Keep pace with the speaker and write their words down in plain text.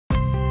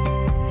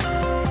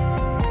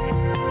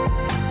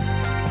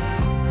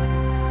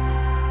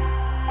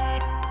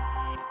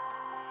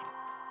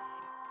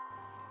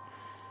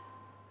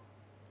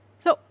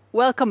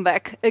Welcome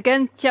back.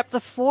 Again, chapter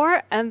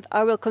 4, and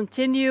I will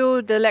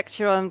continue the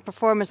lecture on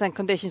performance and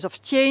conditions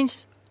of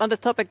change on the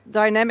topic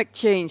dynamic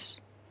change.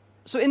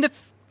 So in the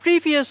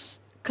previous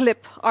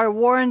clip, I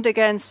warned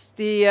against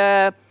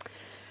the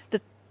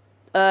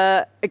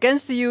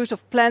use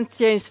of planned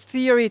change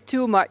theory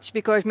too much,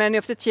 because many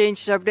of the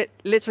changes are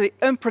literally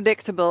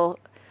unpredictable.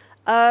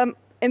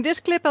 In this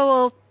clip, I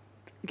will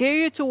gear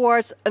you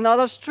towards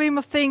another stream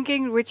of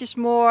thinking, which is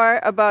more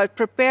about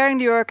preparing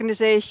the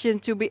organization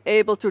to be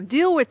able to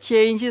deal with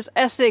changes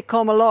as they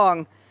come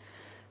along.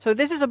 So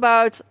this is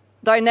about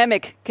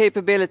dynamic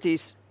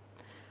capabilities.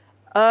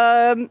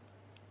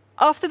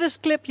 After this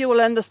clip, you will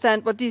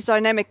understand what these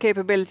dynamic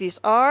capabilities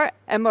are,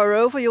 and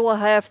moreover, you will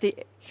have the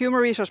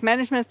human resource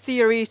management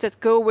theories that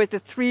go with the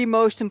 3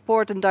 most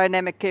important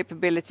dynamic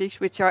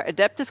capabilities, which are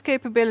adaptive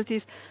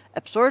capabilities,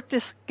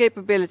 absorptive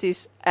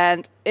capabilities,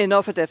 and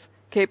innovative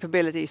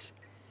capabilities.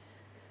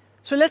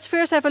 So let's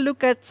first have a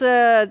look at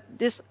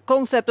this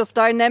concept of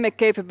dynamic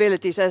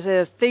capabilities as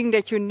a thing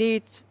that you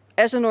need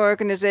as an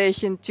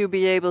organization to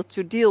be able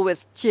to deal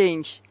with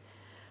change.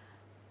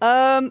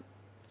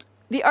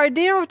 The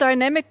idea of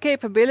dynamic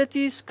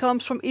capabilities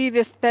comes from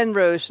Edith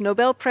Penrose,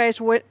 Nobel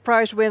Prize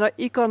winner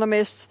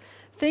economist,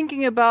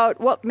 thinking about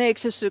what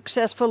makes a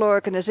successful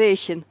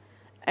organization.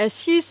 And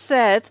she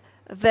said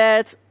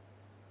that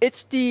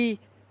it's the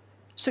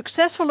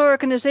successful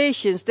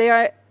organizations, they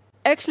are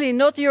actually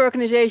not the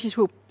organizations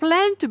who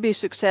plan to be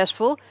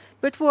successful,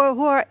 but who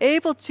are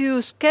able to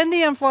scan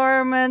the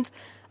environment,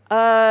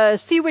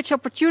 see which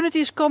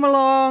opportunities come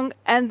along,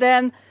 and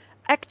then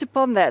act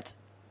upon that.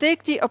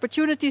 Take the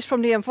opportunities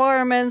from the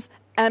environment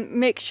and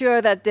make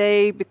sure that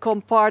they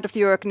become part of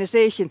the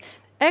organization.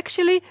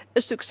 Actually,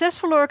 a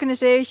successful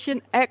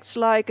organization acts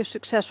like a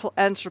successful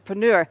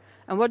entrepreneur.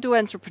 And what do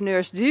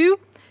entrepreneurs do?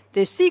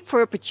 They seek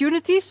for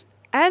opportunities,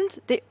 and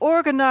they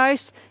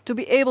organize to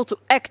be able to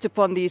act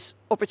upon these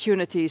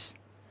opportunities.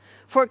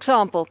 For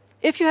example,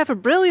 if you have a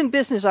brilliant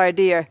business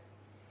idea,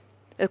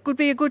 it could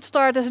be a good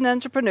start as an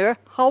entrepreneur.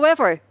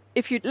 However,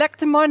 if you lack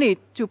the money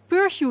to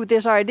pursue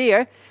this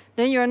idea,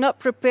 then you're not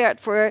prepared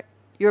for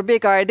your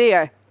big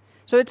idea.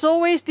 So it's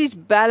always this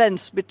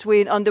balance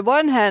between, on the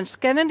one hand,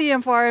 scanning the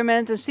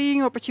environment and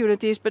seeing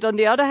opportunities, but on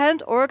the other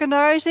hand,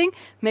 organizing,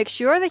 make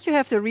sure that you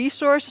have the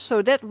resources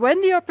so that when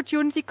the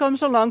opportunity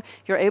comes along,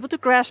 you're able to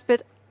grasp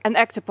it and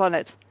act upon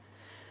it.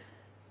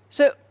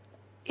 So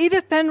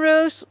Edith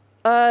Penrose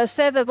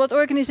said that what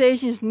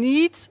organizations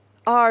need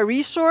are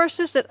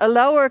resources that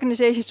allow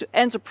organizations to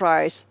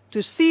enterprise,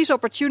 to seize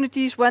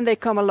opportunities when they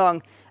come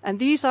along. And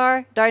these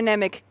are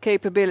dynamic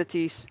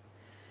capabilities.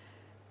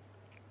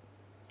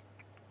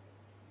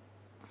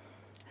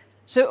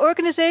 So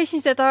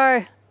organizations that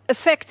are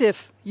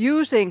effective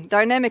using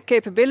dynamic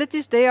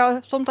capabilities, they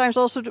are sometimes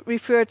also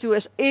referred to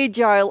as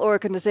agile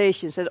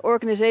organizations, and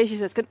organizations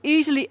that can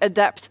easily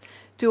adapt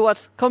to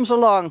what comes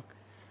along.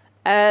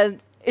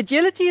 And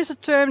agility is a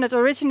term that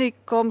originally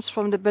comes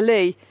from the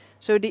ballet.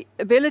 So the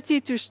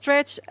ability to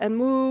stretch and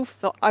move.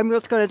 Well, I'm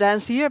not going to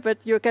dance here, but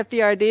you get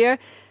the idea.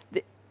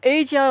 The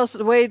agile is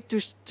the way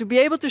to be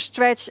able to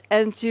stretch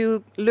and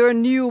to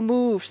learn new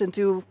moves and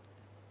to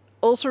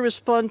also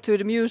respond to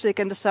the music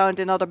and the sound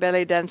in other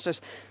ballet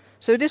dancers.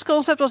 So this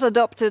concept was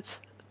adopted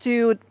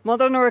to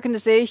modern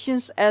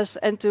organizations as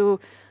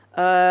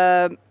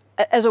a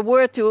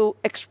word to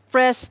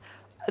express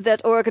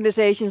that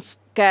organizations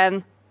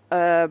can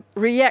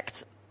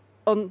react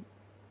on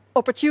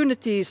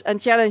opportunities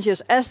and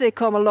challenges as they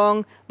come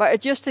along by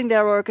adjusting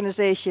their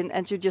organization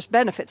and to just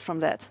benefit from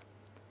that.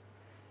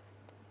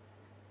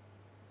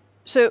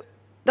 So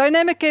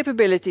dynamic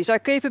capabilities are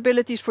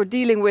capabilities for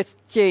dealing with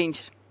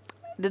change.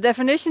 The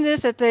definition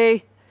is that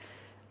they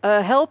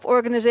help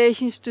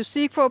organizations to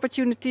seek for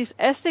opportunities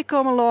as they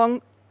come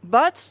along,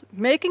 but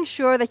making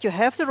sure that you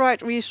have the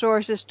right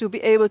resources to be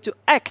able to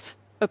act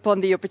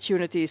upon the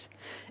opportunities.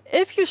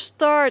 If you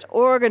start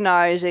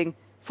organizing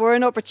for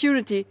an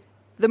opportunity,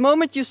 the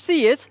moment you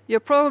see it, you're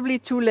probably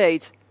too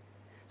late.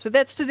 So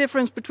that's the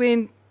difference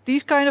between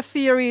these kind of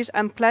theories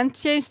and planned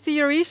change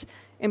theories.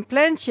 In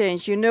planned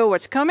change, you know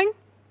what's coming,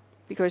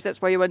 because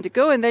that's where you want to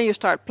go, and then you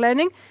start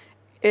planning.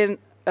 In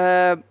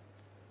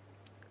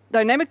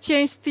dynamic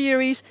change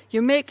theories,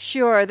 you make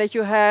sure that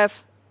you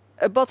have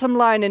a bottom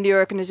line in the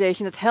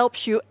organization that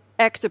helps you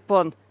act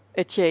upon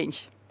a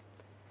change.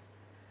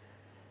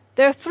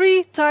 There are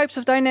 3 types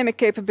of dynamic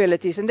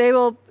capabilities, and they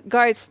will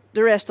guide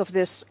the rest of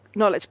this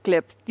knowledge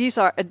clip. These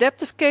are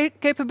adaptive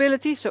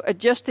capabilities, so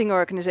adjusting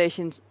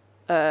organization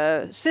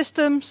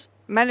systems,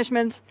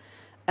 management,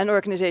 and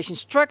organization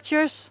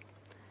structures.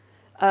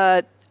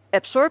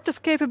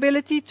 Absorptive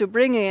capability, to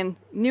bring in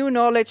new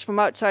knowledge from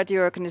outside the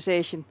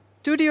organization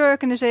to the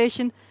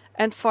organization.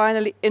 And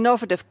finally,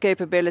 innovative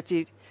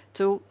capability,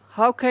 to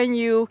how can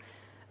you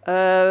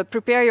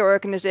prepare your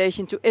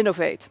organization to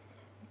innovate.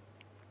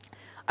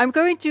 I'm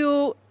going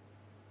to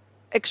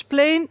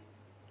explain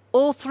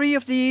all 3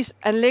 of these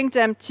and link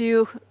them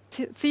to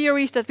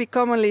theories that we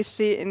commonly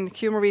see in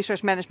human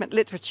resource management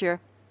literature.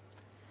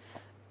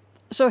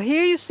 So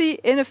here you see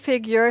in a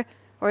figure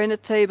or in the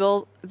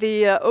table,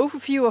 the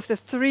overview of the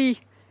 3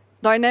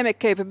 dynamic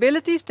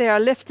capabilities. They are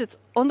listed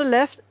on the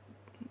left.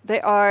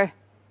 They are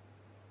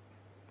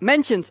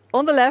mentioned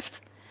on the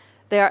left.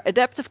 They are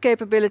adaptive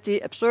capability,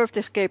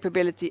 absorptive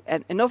capability,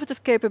 and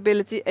innovative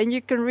capability. And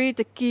you can read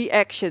the key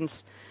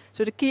actions.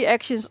 So the key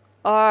actions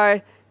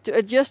are to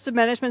adjust the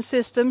management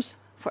systems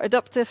for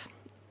adaptive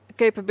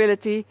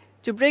capability,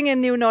 to bring in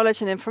new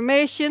knowledge and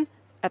information,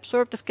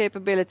 absorptive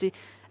capability,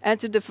 and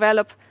to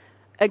develop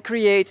and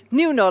create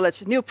new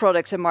knowledge, new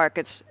products and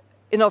markets,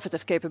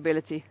 innovative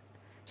capability.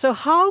 So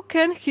how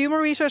can human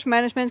resource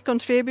management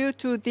contribute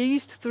to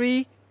these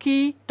 3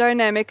 key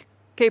dynamic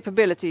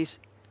capabilities?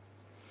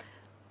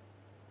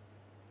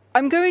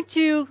 I'm going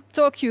to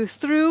talk you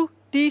through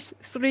these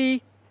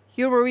 3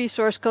 human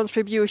resource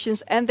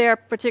contributions and their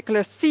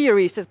particular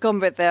theories that come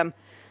with them.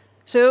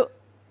 So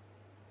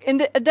in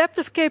the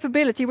adaptive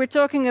capability, we're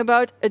talking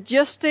about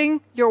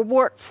adjusting your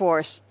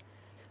workforce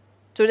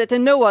so that they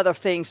know other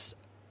things,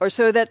 or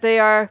so that they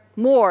are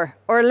more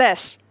or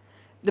less,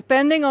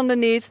 depending on the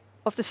need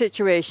of the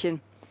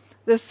situation.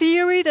 The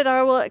theory that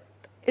I will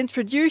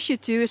introduce you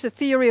to is the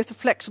theory of the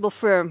flexible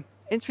firm,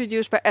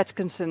 introduced by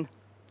Atkinson.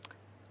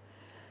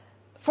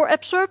 For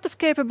absorptive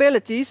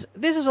capabilities,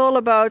 this is all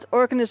about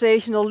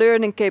organizational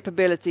learning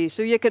capabilities.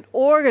 So you can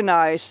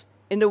organize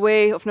in the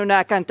way of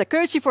Nonaka and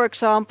Takeuchi, for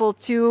example,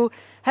 to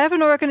have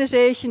an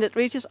organization that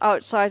reaches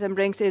outside and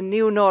brings in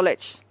new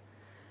knowledge.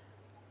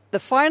 The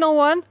final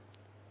one,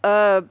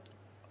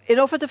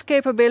 innovative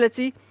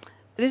capability,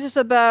 this is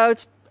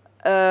about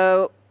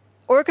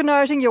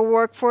organizing your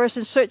workforce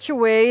in such a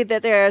way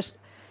that there's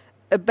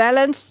a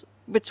balance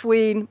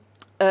between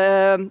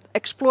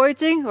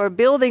exploiting or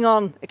building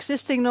on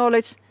existing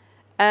knowledge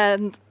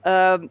and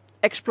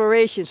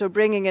exploration, so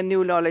bringing in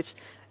new knowledge.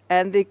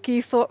 And the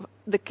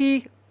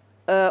key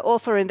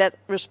author in that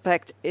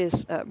respect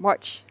is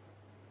March.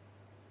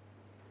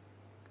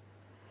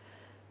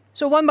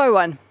 So one by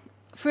one.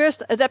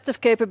 First, adaptive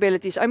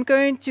capabilities. I'm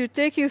going to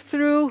take you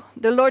through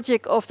the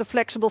logic of the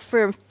flexible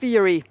firm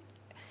theory.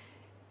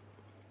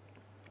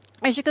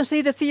 As you can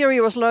see, the theory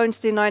was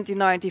launched in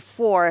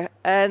 1994,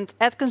 and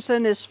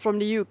Atkinson is from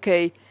the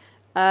UK.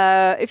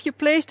 If you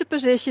place the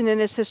position in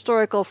its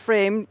historical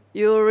frame,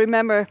 you'll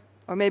remember,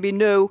 or maybe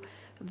know,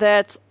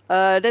 that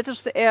that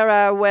was the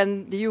era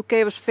when the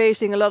UK was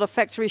facing a lot of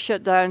factory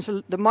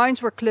shutdowns. The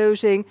mines were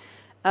closing.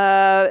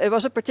 It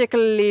was a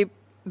particularly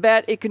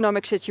bad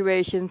economic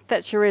situation,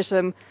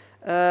 Thatcherism,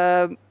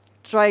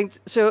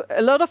 so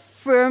a lot of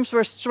firms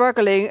were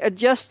struggling,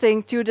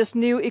 adjusting to this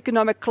new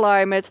economic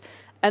climate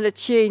and a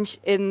change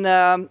in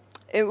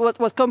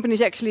what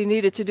companies actually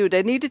needed to do.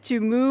 They needed to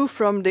move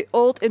from the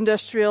old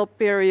industrial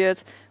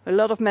period, a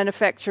lot of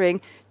manufacturing,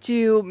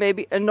 to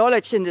maybe a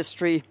knowledge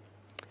industry.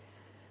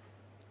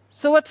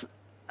 So what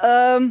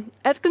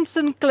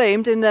Atkinson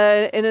claimed in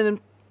a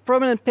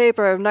prominent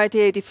paper of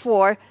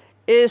 1984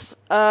 is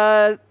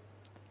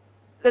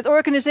that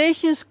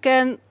organizations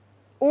can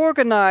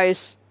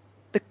organize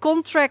the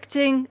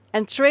contracting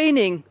and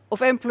training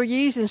of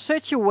employees in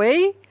such a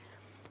way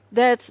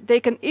that they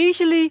can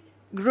easily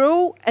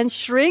grow and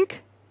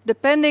shrink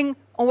depending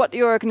on what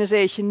the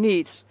organization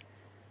needs.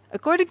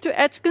 According to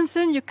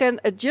Atkinson, you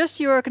can adjust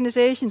your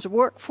organization's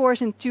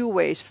workforce in 2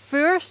 ways.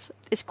 First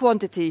is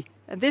quantity,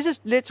 and this is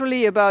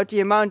literally about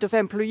the amount of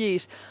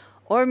employees,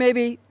 or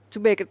maybe to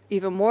make it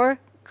even more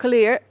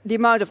clear, the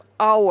amount of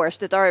hours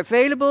that are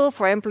available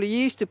for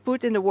employees to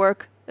put in the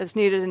work that's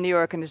needed in the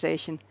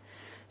organization.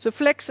 So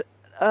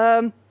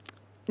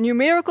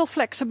numerical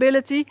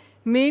flexibility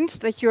means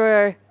that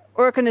your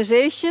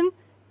organization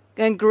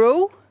can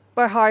grow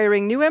by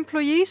hiring new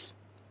employees,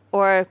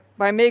 or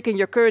by making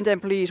your current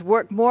employees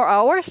work more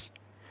hours,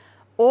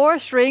 or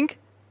shrink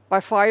by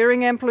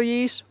firing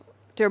employees,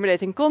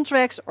 terminating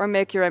contracts, or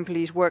make your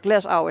employees work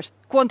less hours.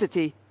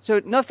 Quantity. So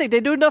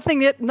they do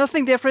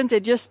nothing different, they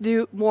just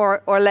do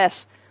more or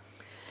less.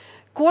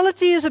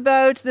 Quality is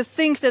about the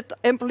things that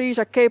employees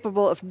are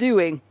capable of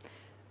doing.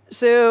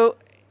 So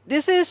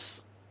this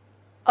is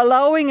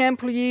allowing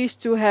employees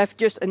to have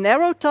just a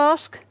narrow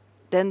task,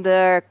 then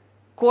their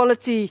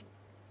quality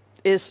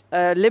is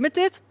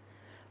limited,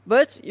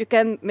 but you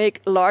can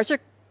make larger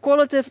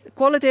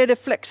qualitative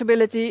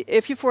flexibility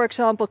if you, for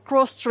example,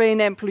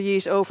 cross-train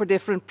employees over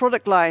different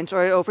product lines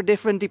or over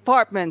different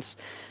departments.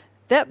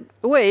 That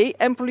way,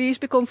 employees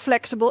become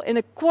flexible in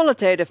a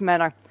qualitative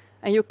manner.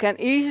 And you can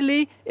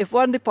easily, if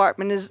one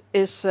department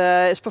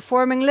is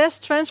performing less,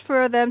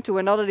 transfer them to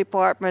another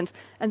department,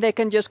 and they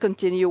can just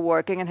continue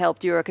working and help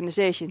the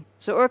organization.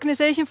 So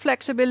organization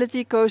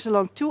flexibility goes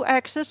along 2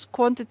 axes,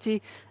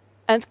 quantity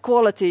and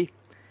quality.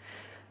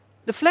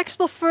 The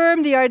flexible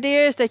firm, the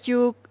idea is that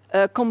you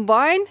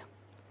combine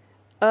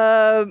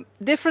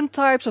different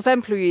types of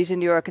employees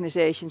in the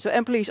organization. So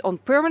employees on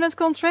permanent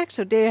contracts,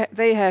 so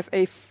they have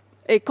a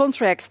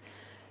contract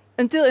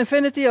until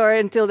infinity or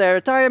until their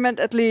retirement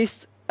at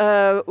least,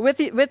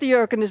 with the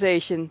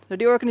organization. So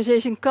the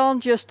organization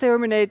can't just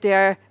terminate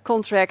their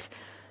contract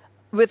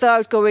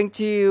without going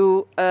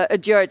to a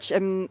judge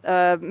and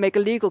make a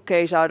legal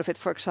case out of it,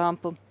 for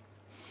example.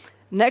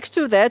 Next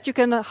to that, you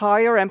can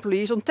hire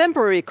employees on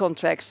temporary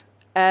contracts,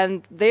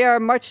 and they are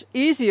much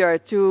easier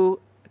to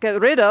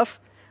get rid of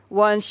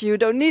once you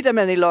don't need them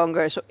any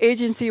longer. So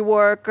agency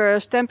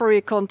workers,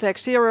 temporary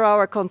contracts,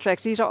 zero-hour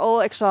contracts, these are all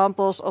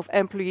examples of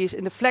employees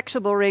in the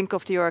flexible ring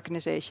of the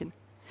organization.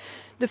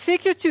 The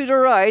figure to the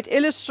right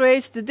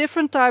illustrates the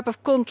different type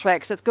of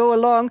contracts that go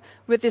along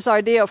with this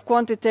idea of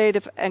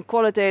quantitative and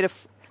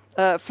qualitative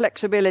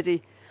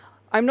flexibility.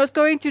 I'm not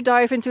going to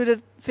dive into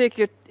the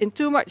figure in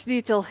too much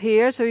detail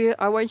here, so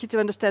I want you to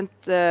understand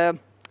the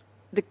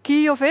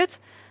key of it,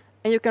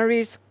 and you can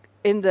read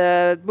in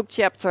the book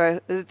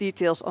chapter the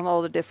details on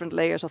all the different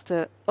layers of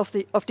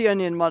the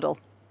onion model.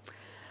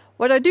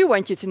 What I do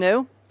want you to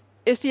know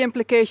is the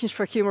implications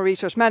for human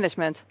resource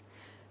management.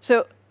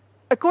 So,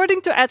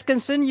 according to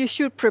Atkinson, you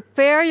should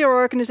prepare your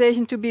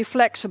organization to be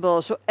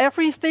flexible. So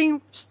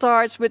everything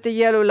starts with the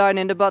yellow line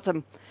in the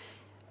bottom.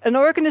 An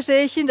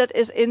organization that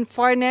is in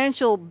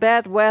financial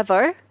bad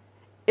weather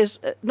is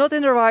not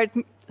in the right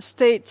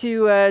state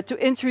to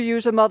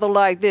introduce a model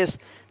like this.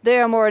 They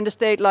are more in the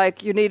state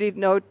like you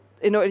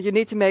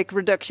need to make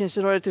reductions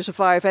in order to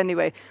survive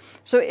anyway.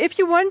 So if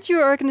you want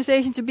your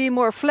organization to be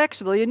more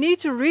flexible, you need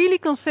to really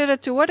consider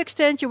to what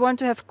extent you want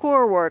to have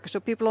core workers, so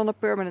people on a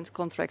permanent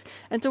contract,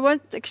 and to what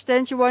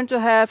extent you want to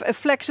have a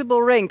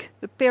flexible ring,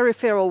 the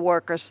peripheral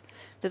workers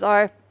that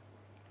are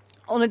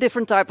on a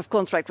different type of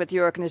contract with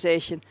the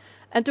organization,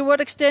 and to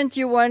what extent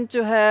you want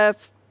to have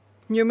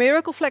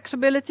numerical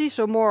flexibility,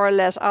 so more or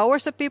less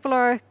hours that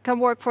people can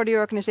work for the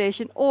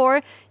organization,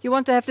 or you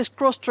want to have this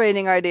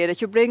cross-training idea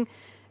that you bring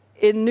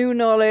in new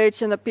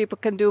knowledge and that people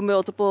can do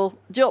multiple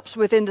jobs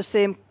within the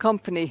same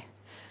company.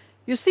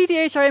 You see the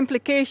HR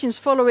implications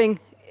following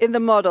in the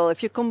model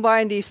if you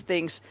combine these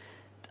things.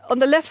 On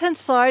the left-hand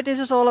side, this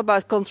is all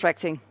about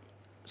contracting.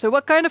 So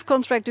what kind of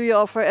contract do you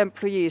offer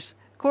employees?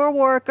 Core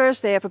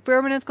workers, they have a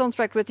permanent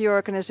contract with the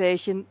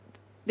organization,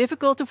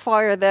 difficult to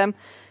fire them.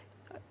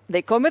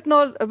 They come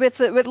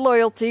with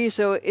loyalty,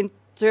 so in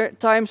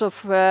times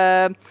of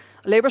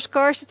labor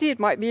scarcity, it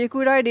might be a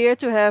good idea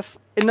to have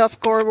enough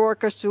core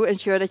workers to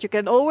ensure that you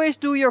can always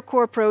do your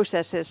core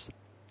processes.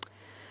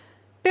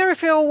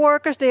 Peripheral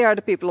workers, they are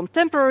the people on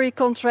temporary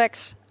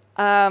contracts,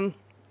 and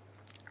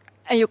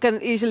you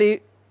can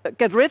easily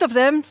get rid of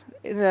them,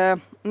 in a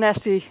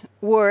nasty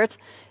word,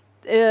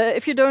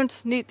 if you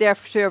don't need their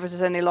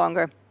services any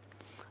longer.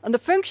 On the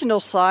functional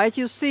side,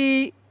 you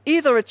see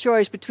either a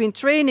choice between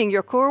training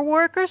your core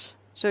workers,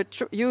 so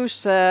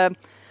use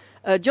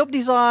job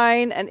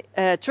design and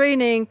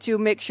training to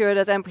make sure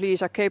that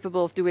employees are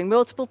capable of doing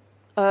multiple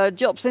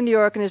jobs in the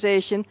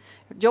organization.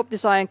 Job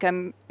design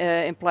can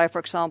imply, for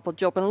example,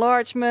 job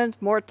enlargement,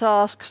 more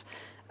tasks,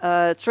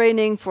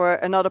 training for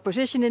another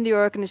position in the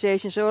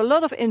organization. So a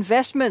lot of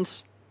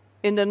investments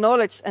in the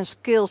knowledge and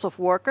skills of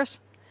workers,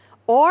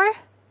 or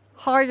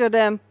hire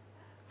them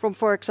from,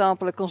 for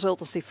example, a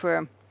consultancy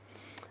firm.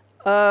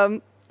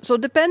 So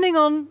depending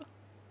on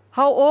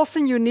how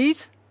often you need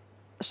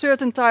a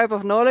certain type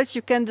of knowledge,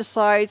 you can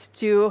decide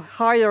to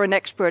hire an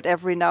expert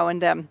every now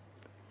and then.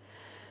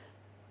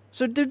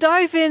 So to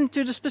dive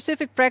into the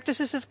specific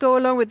practices that go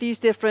along with these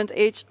different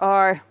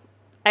HR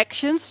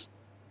actions,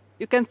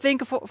 you can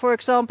think, for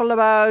example,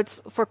 about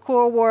for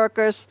core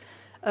workers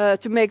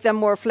to make them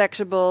more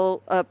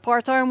flexible,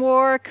 part-time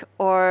work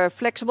or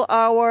flexible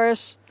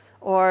hours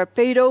or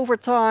paid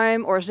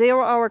overtime or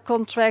zero-hour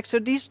contracts. So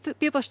these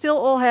people still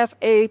all have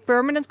a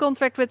permanent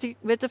contract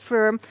with the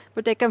firm,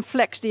 but they can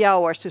flex the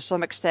hours to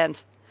some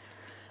extent.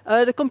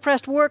 The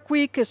compressed work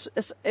week is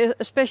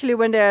especially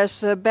when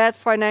there's bad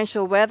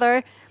financial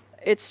weather.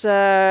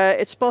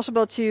 It's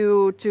possible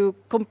to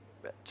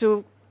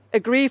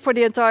agree for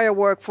the entire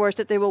workforce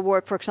that they will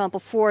work, for example,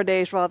 4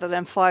 days rather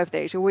than 5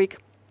 days a week.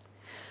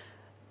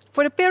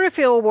 For the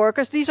peripheral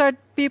workers, these are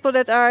people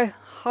that are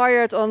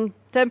hired on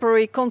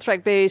temporary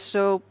contract base,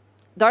 so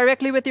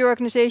directly with the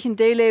organization,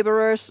 day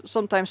laborers,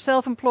 sometimes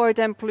self-employed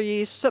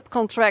employees,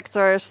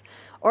 subcontractors,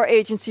 or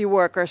agency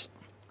workers.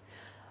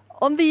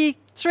 On the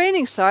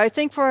training side,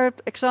 think, for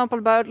example,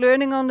 about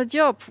learning on the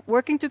job,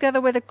 working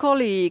together with a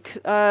colleague,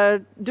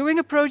 doing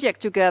a project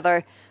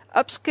together,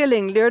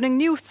 upskilling, learning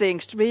new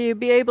things, to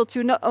be able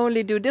to not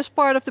only do this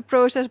part of the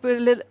process,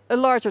 but a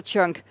larger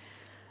chunk.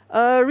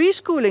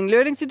 Reschooling,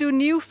 learning to do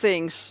new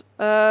things,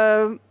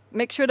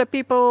 make sure that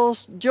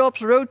people's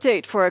jobs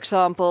rotate, for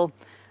example.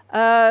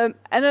 And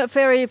a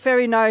very,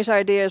 very nice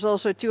idea is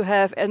also to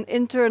have an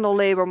internal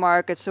labor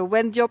market. So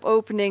when job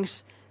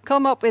openings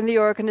come up in the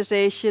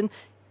organization,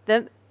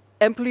 then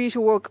employees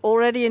who work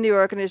already in the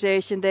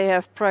organization, they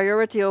have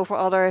priority over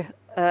other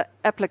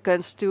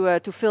applicants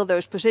to fill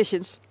those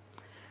positions.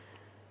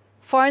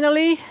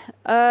 Finally,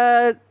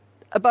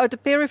 about the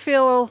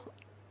peripheral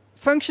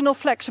functional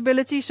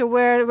flexibility, so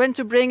when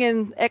to bring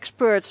in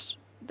experts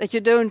that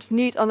you don't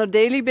need on a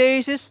daily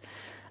basis.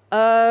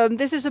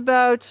 This is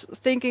about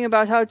thinking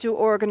about how to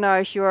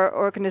organize your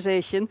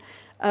organization.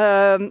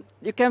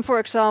 You can, for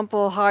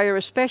example, hire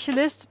a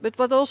specialist, but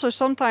what also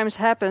sometimes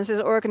happens is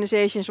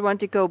organizations want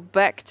to go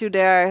back to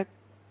their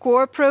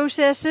core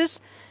processes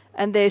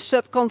and they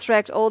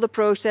subcontract all the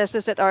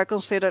processes that are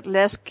considered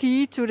less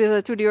key to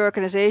the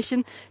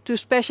organization to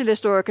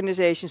specialist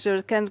organizations. So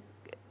it can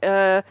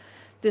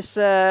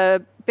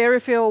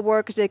peripheral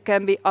workers, they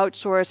can be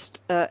outsourced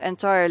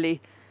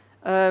entirely.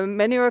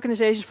 Many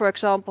organizations, for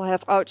example,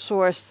 have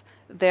outsourced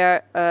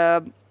their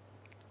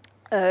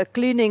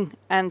cleaning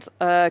and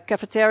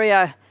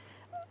cafeteria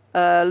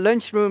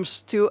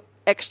lunchrooms to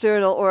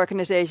external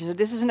organizations. So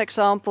this is an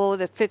example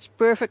that fits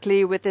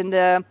perfectly within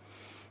the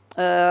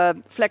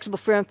flexible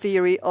firm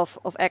theory of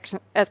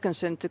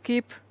Atkinson, to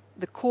keep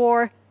the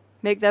core,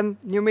 make them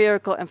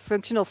numerical and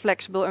functional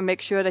flexible, and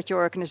make sure that your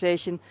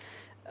organization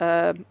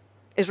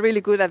is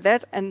really good at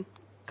that, and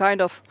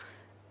kind of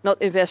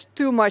not invest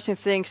too much in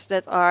things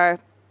that are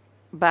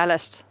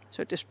ballast,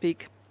 so to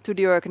speak, to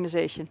the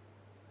organization.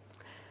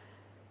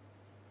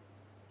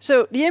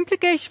 So the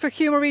implications for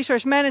human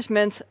resource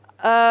management,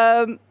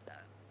 a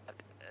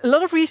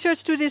lot of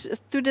research to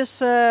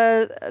this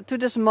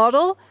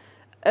model.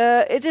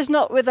 It is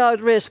not without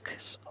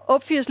risks.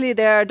 Obviously,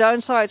 there are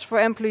downsides for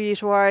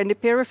employees who are in the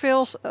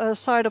peripheral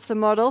side of the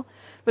model,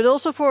 but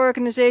also for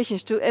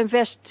organizations. To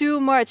invest too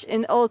much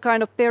in all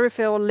kind of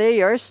peripheral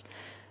layers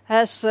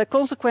has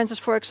consequences,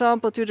 for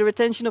example, to the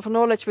retention of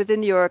knowledge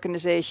within the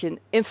organization.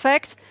 In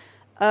fact,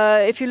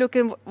 if you look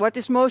at what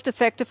is most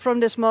effective from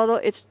this model,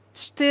 it's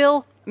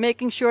still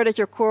making sure that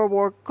your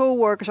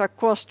co-workers are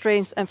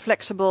cross-trained and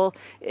flexible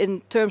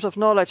in terms of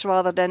knowledge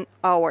rather than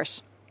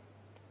hours.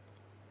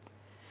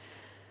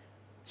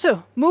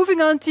 So,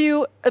 moving on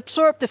to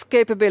absorptive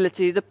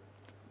capability, the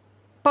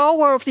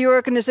power of the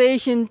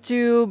organization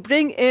to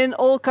bring in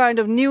all kind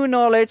of new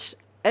knowledge.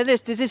 And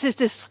this is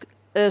this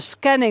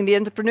scanning, the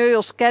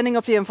entrepreneurial scanning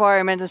of the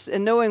environment,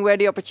 and knowing where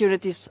the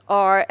opportunities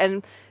are,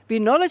 and be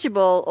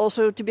knowledgeable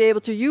also to be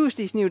able to use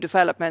these new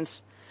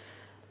developments.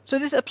 So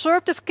this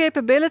absorptive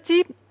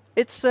capability,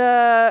 it's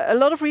a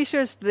lot of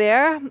research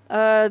there.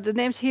 The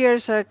names here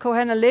is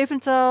Cohen and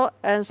Leventhal,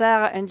 and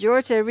Zara and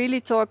George. They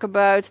really talk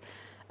about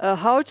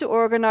how to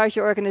organize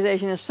your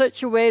organization in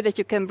such a way that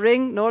you can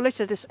bring knowledge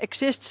that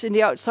exists in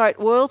the outside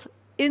world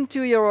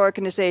into your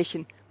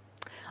organization.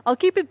 I'll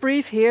keep it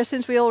brief here,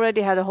 since we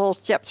already had a whole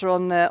chapter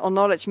on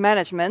knowledge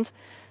management.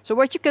 So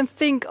what you can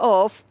think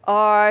of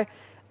are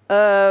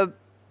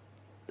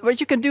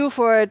what you can do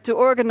to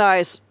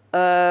organize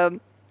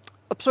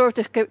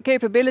absorptive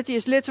capability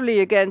is literally,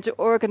 again, to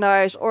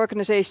organize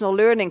organizational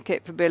learning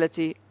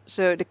capability.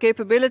 So the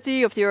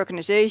capability of the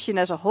organization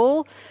as a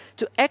whole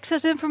to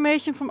access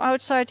information from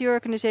outside the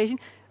organization,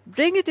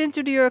 bring it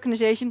into the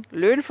organization,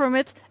 learn from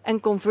it,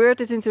 and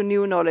convert it into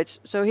new knowledge.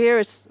 So here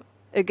is,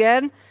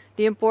 again,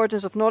 the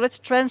importance of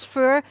knowledge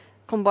transfer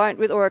combined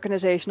with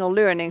organizational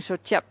learning. So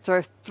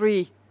chapter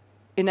 3,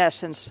 in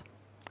essence.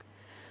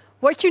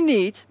 What you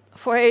need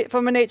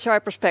from an HR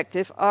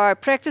perspective are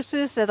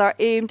practices that are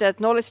aimed at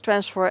knowledge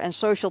transfer and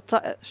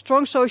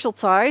strong social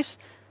ties.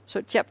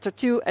 So chapter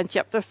 2 and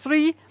chapter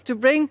 3, to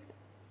bring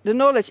the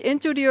knowledge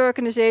into the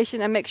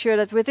organization and make sure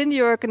that within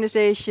the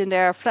organization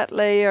there are flat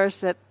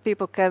layers that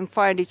people can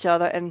find each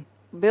other and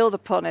build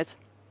upon it.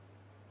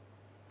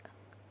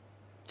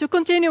 To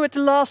continue with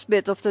the last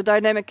bit of the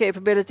dynamic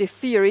capability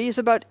theory is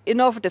about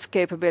innovative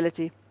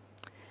capability.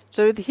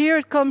 So here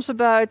it comes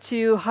about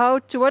to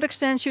what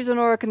extent should an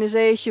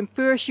organization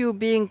pursue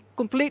being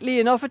completely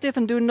innovative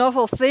and do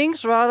novel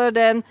things rather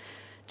than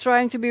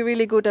trying to be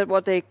really good at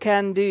what they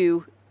can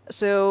do.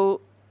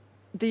 So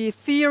the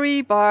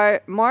theory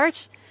by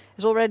March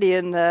is already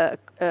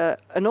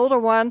an older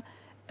one,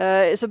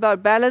 is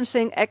about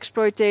balancing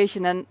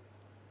exploitation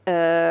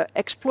and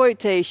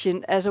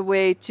exploitation as a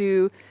way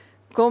to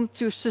come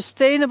to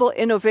sustainable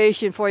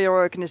innovation for your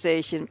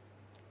organization.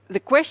 The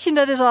question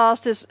that is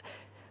asked is,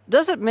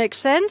 does it make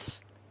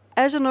sense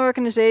as an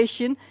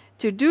organization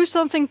to do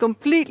something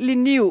completely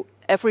new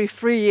every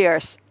 3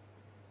 years?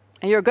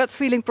 And your gut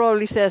feeling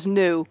probably says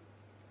no.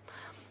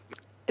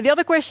 The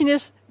other question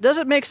is, does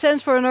it make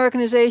sense for an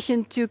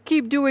organization to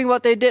keep doing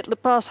what they did the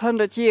past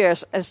 100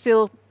 years and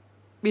still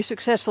be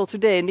successful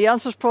today? And the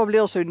answer is probably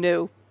also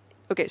no.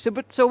 Okay,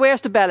 so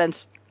where's the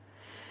balance?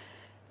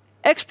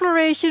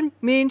 Exploration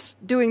means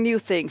doing new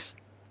things.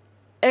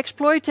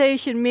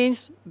 Exploitation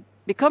means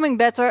becoming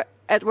better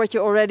at what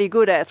you're already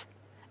good at.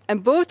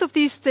 And both of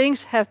these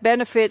things have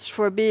benefits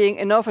for being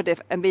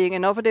innovative. And being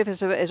innovative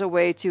is a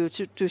way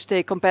to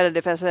stay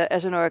competitive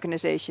as an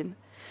organization.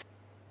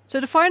 So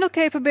the final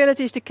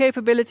capability is the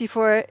capability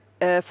for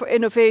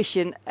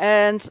innovation.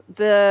 And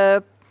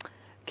the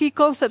key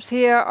concepts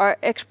here are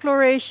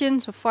exploration,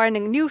 so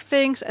finding new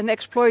things, and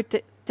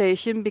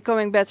exploitation,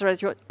 becoming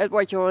better at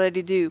what you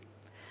already do.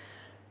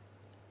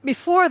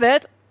 Before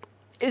that,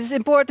 it is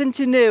important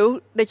to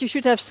know that you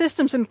should have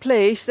systems in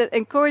place that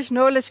encourage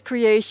knowledge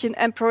creation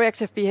and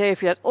proactive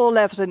behavior at all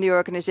levels in the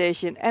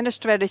organization, and a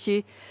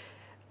strategy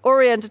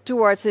oriented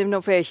towards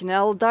innovation. And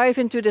I'll dive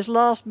into this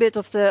last bit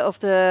of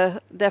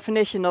the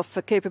definition of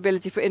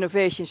capability for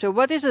innovation. So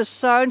what is a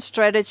sound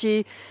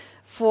strategy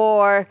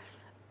for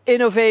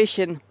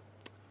innovation?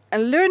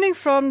 And learning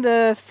from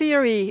the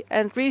theory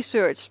and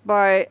research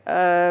by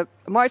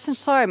March and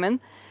Simon,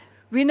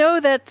 we know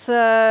that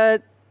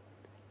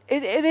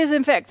it is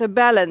in fact a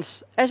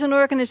balance. As an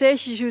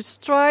organization, you should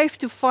strive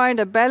to find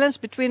a balance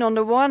between, on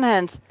the one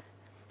hand,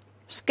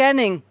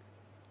 scanning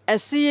and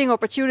seeing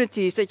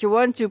opportunities that you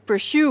want to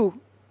pursue,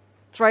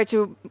 try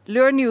to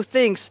learn new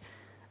things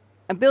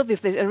and build new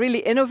things and really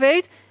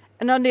innovate.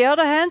 And on the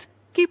other hand,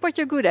 keep what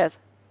you're good at.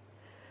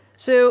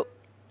 So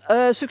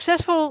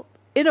successful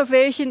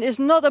innovation is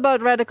not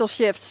about radical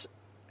shifts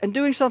and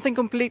doing something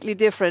completely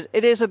different.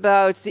 It is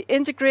about the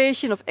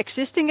integration of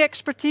existing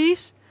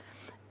expertise,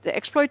 the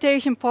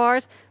exploitation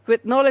part,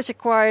 with knowledge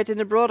acquired in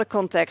a broader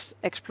context,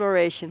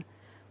 exploration.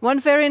 One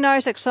very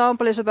nice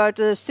example is about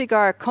the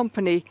cigar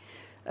company,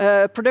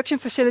 production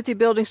facility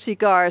building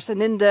cigars.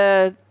 And in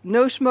the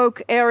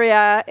no-smoke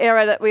era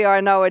that we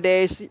are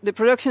nowadays, the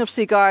production of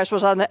cigars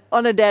was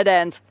on a dead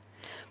end.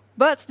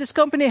 But this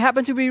company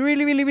happened to be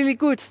really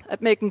good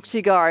at making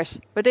cigars.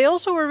 But they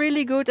also were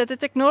really good at the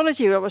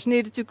technology that was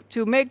needed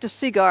to make the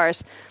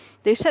cigars.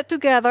 They sat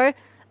together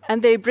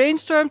and they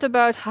brainstormed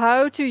about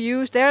how to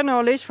use their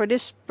knowledge for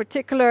this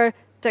particular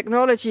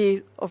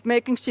technology of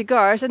making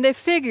cigars. And they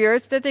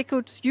figured that they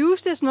could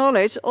use this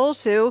knowledge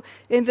also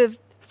in the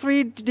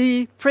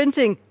 3D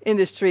printing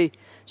industry.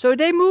 So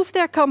they moved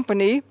their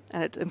company,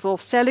 and it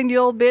involved selling the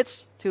old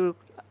bits to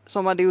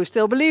somebody who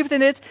still believed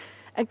in it,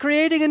 and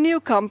creating a new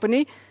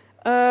company,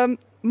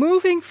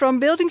 moving from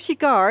building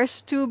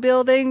cigars to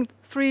building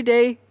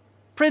 3D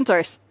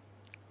printers.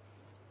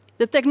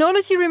 The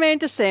technology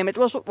remained the same. It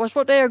was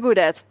what they are good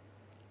at.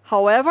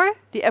 However,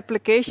 the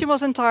application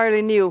was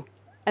entirely new.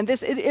 And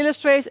this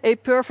illustrates a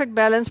perfect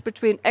balance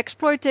between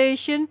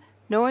exploitation,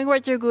 knowing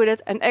what you're good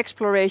at, and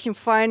exploration,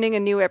 finding a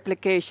new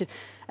application,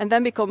 and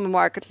then become a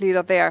market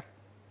leader there.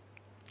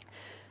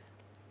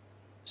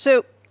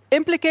 So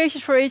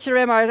implications for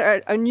HRM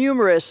are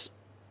numerous.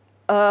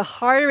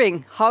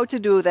 Hiring, how to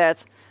do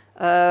that,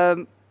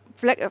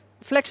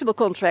 flexible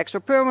contracts or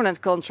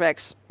permanent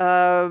contracts,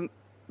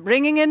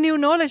 bringing in new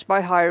knowledge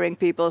by hiring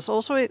people is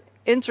also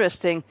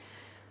interesting.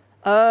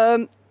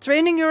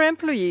 Training your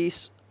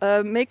employees,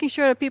 making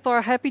sure that people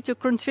are happy to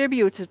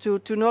contribute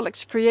to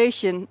knowledge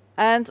creation,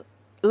 and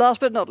last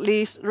but not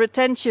least,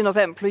 retention of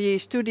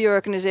employees to the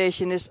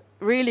organization is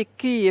really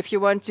key if you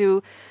want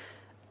to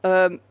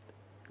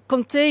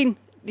contain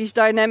these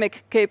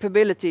dynamic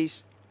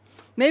capabilities.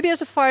 Maybe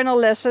as a final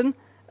lesson,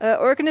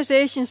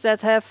 organizations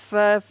that have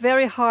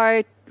very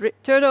high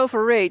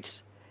turnover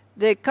rates,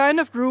 they kind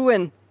of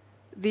ruin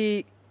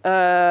the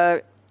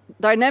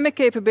dynamic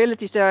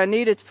capabilities that are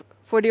needed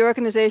for the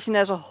organization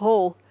as a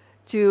whole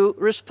to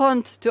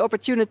respond to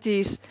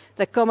opportunities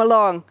that come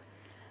along.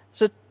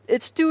 So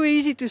it's too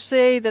easy to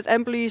say that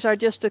employees are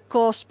just a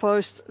cost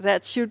post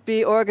that should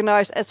be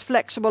organized as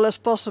flexible as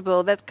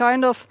possible. That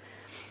kind of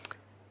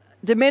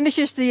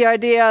diminishes the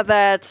idea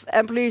that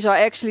employees are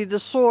actually the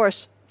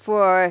source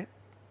for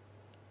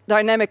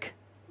dynamic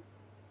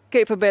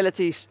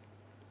capabilities.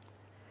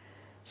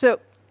 So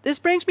this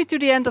brings me to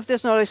the end of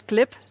this knowledge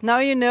clip. Now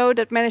you know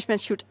that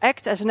management should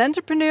act as an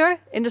entrepreneur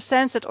in the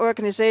sense that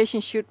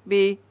organizations should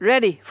be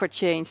ready for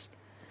change.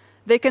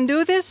 They can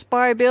do this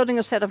by building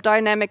a set of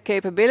dynamic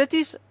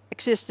capabilities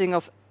existing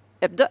of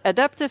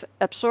adaptive,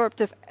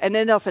 absorptive, and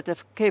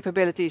innovative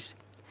capabilities.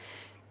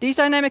 These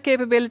dynamic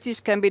capabilities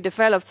can be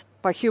developed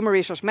by human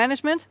resource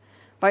management,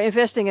 by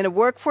investing in a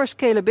workforce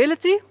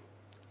scalability,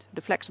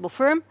 the flexible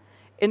firm,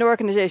 in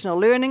organizational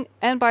learning,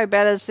 and by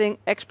balancing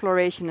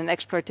exploration and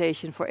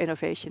exploitation for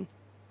innovation.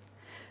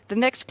 The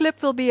next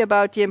clip will be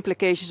about the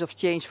implications of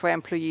change for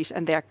employees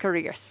and their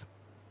careers.